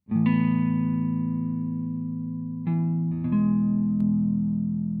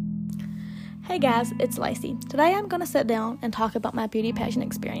Hey guys, it's Lacey. Today I'm going to sit down and talk about my beauty pageant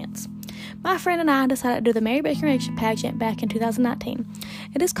experience. My friend and I decided to do the Mary Breckenridge pageant back in 2019.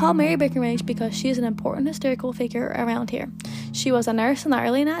 It is called Mary Breckenridge because she is an important historical figure around here. She was a nurse in the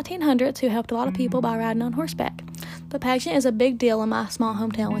early 1900s who helped a lot of people by riding on horseback. The pageant is a big deal in my small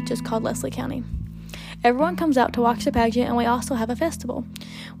hometown, which is called Leslie County. Everyone comes out to watch the pageant, and we also have a festival.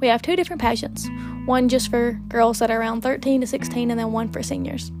 We have two different pageants, one just for girls that are around 13 to 16 and then one for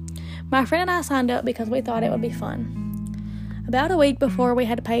seniors. My friend and I signed up because we thought it would be fun. About a week before we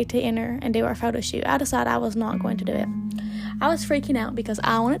had to pay to enter and do our photo shoot, I decided I was not going to do it. I was freaking out because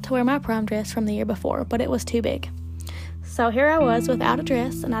I wanted to wear my prom dress from the year before, but it was too big. So here I was without a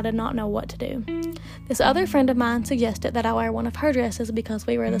dress, and I did not know what to do. This other friend of mine suggested that I wear one of her dresses because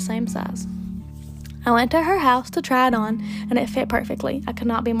we were the same size. I went to her house to try it on, and it fit perfectly. I could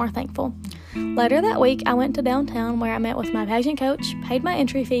not be more thankful. Later that week, I went to downtown where I met with my pageant coach, paid my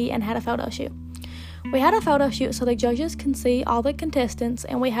entry fee, and had a photo shoot. We had a photo shoot so the judges can see all the contestants,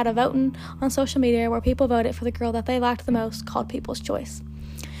 and we had a voting on social media where people voted for the girl that they liked the most, called People's Choice.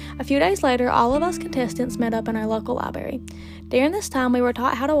 A few days later, all of us contestants met up in our local library. During this time, we were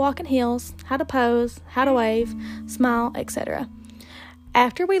taught how to walk in heels, how to pose, how to wave, smile, etc.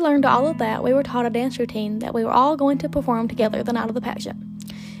 After we learned all of that, we were taught a dance routine that we were all going to perform together the night of the pageant.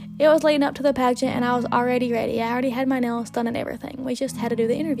 It was leading up to the pageant, and I was already ready. I already had my nails done and everything. We just had to do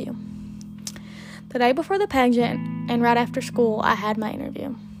the interview. The day before the pageant, and right after school, I had my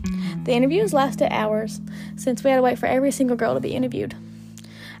interview. The interviews lasted hours, since we had to wait for every single girl to be interviewed.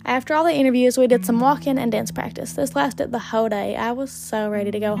 After all the interviews, we did some walking and dance practice. This lasted the whole day. I was so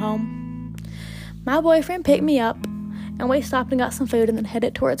ready to go home. My boyfriend picked me up, and we stopped and got some food and then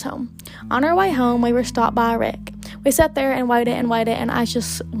headed towards home. On our way home, we were stopped by a wreck. We sat there and waited, and I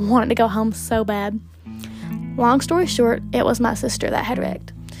just wanted to go home so bad. Long story short, it was my sister that had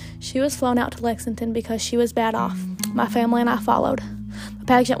wrecked. She was flown out to Lexington because she was bad off. My family and I followed. The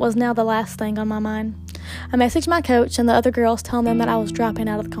pageant was now the last thing on my mind. I messaged my coach and the other girls telling them that I was dropping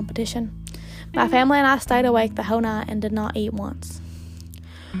out of the competition. My family and I stayed awake the whole night and did not eat once.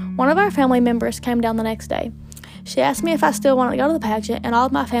 One of our family members came down the next day. She asked me if I still wanted to go to the pageant, and all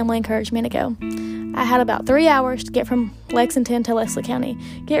of my family encouraged me to go. I had about 3 hours to get from Lexington to Leslie County,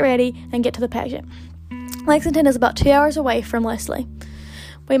 get ready, and get to the pageant. Lexington is about 2 hours away from Leslie.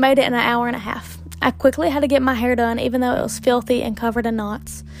 We made it in an hour and a half. I quickly had to get my hair done, even though it was filthy and covered in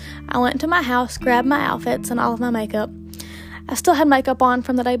knots. I went to my house, grabbed my outfits and all of my makeup. I still had makeup on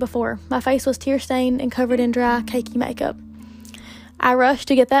from the day before. My face was tear-stained and covered in dry, cakey makeup. I rushed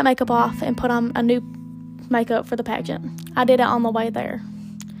to get that makeup off and put on a new makeup for the pageant. I did it on the way there.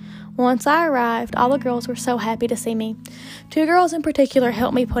 Once I arrived, all the girls were so happy to see me. 2 girls in particular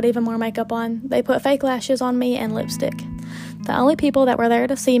helped me put even more makeup on. They put fake lashes on me and lipstick. The only people that were there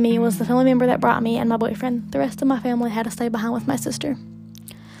to see me was the family member that brought me and my boyfriend. The rest of my family had to stay behind with my sister.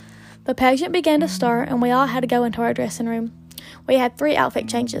 The pageant began to start, and we all had to go into our dressing room. We had 3 outfit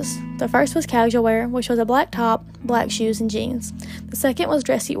changes. The first was casual wear, which was a black top, black shoes, and jeans. The second was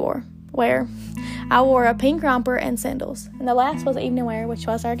dressy wear. I wore a pink romper and sandals, and the last was evening wear, which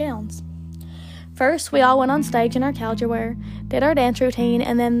was our gowns. First, we all went on stage in our casual wear, did our dance routine,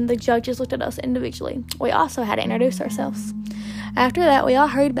 and then the judges looked at us individually. We also had to introduce ourselves. After that, we all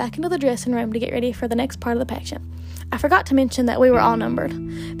hurried back into the dressing room to get ready for the next part of the pageant. I forgot to mention that we were all numbered.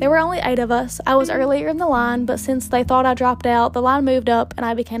 There were only 8 of us. I was earlier in the line, but since they thought I dropped out, the line moved up, and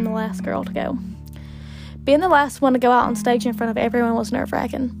I became the last girl to go. Being the last one to go out on stage in front of everyone was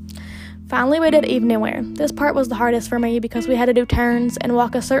nerve-wracking. Finally, we did evening wear. This part was the hardest for me because we had to do turns and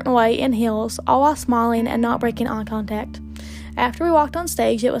walk a certain way in heels, all while smiling and not breaking eye contact. After we walked on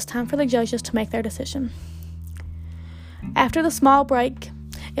stage, it was time for the judges to make their decision. After the small break,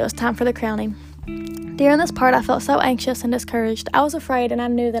 it was time for the crowning. During this part, I felt so anxious and discouraged. I was afraid, and I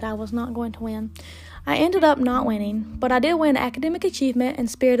knew that I was not going to win. I ended up not winning, but I did win academic achievement and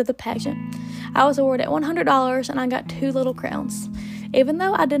spirit of the pageant. I was awarded $100, and I got 2 little crowns. Even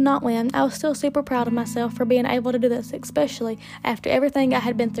though I did not win, I was still super proud of myself for being able to do this, especially after everything I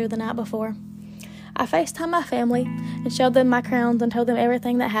had been through the night before. I FaceTimed my family and showed them my crowns and told them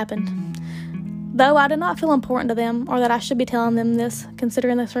everything that happened. Though I did not feel important to them or that I should be telling them this,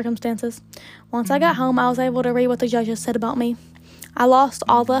 considering the circumstances, once I got home, I was able to read what the judges said about me. I lost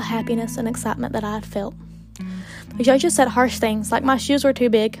all the happiness and excitement that I had felt. The judges said harsh things, like my shoes were too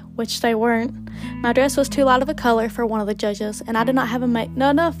big, which they weren't. My dress was too light of a color for one of the judges, and I did not have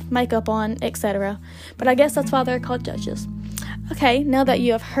enough makeup on, etc. But I guess that's why they're called judges. Okay, now that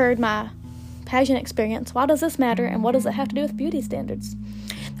you have heard my pageant experience, why does this matter, and what does it have to do with beauty standards?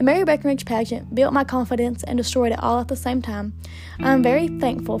 The Mary Breckenridge pageant built my confidence and destroyed it all at the same time. I am very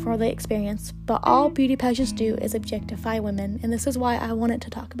thankful for the experience, but all beauty pageants do is objectify women, and this is why I wanted to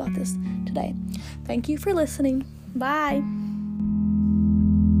talk about this today. Thank you for listening. Bye.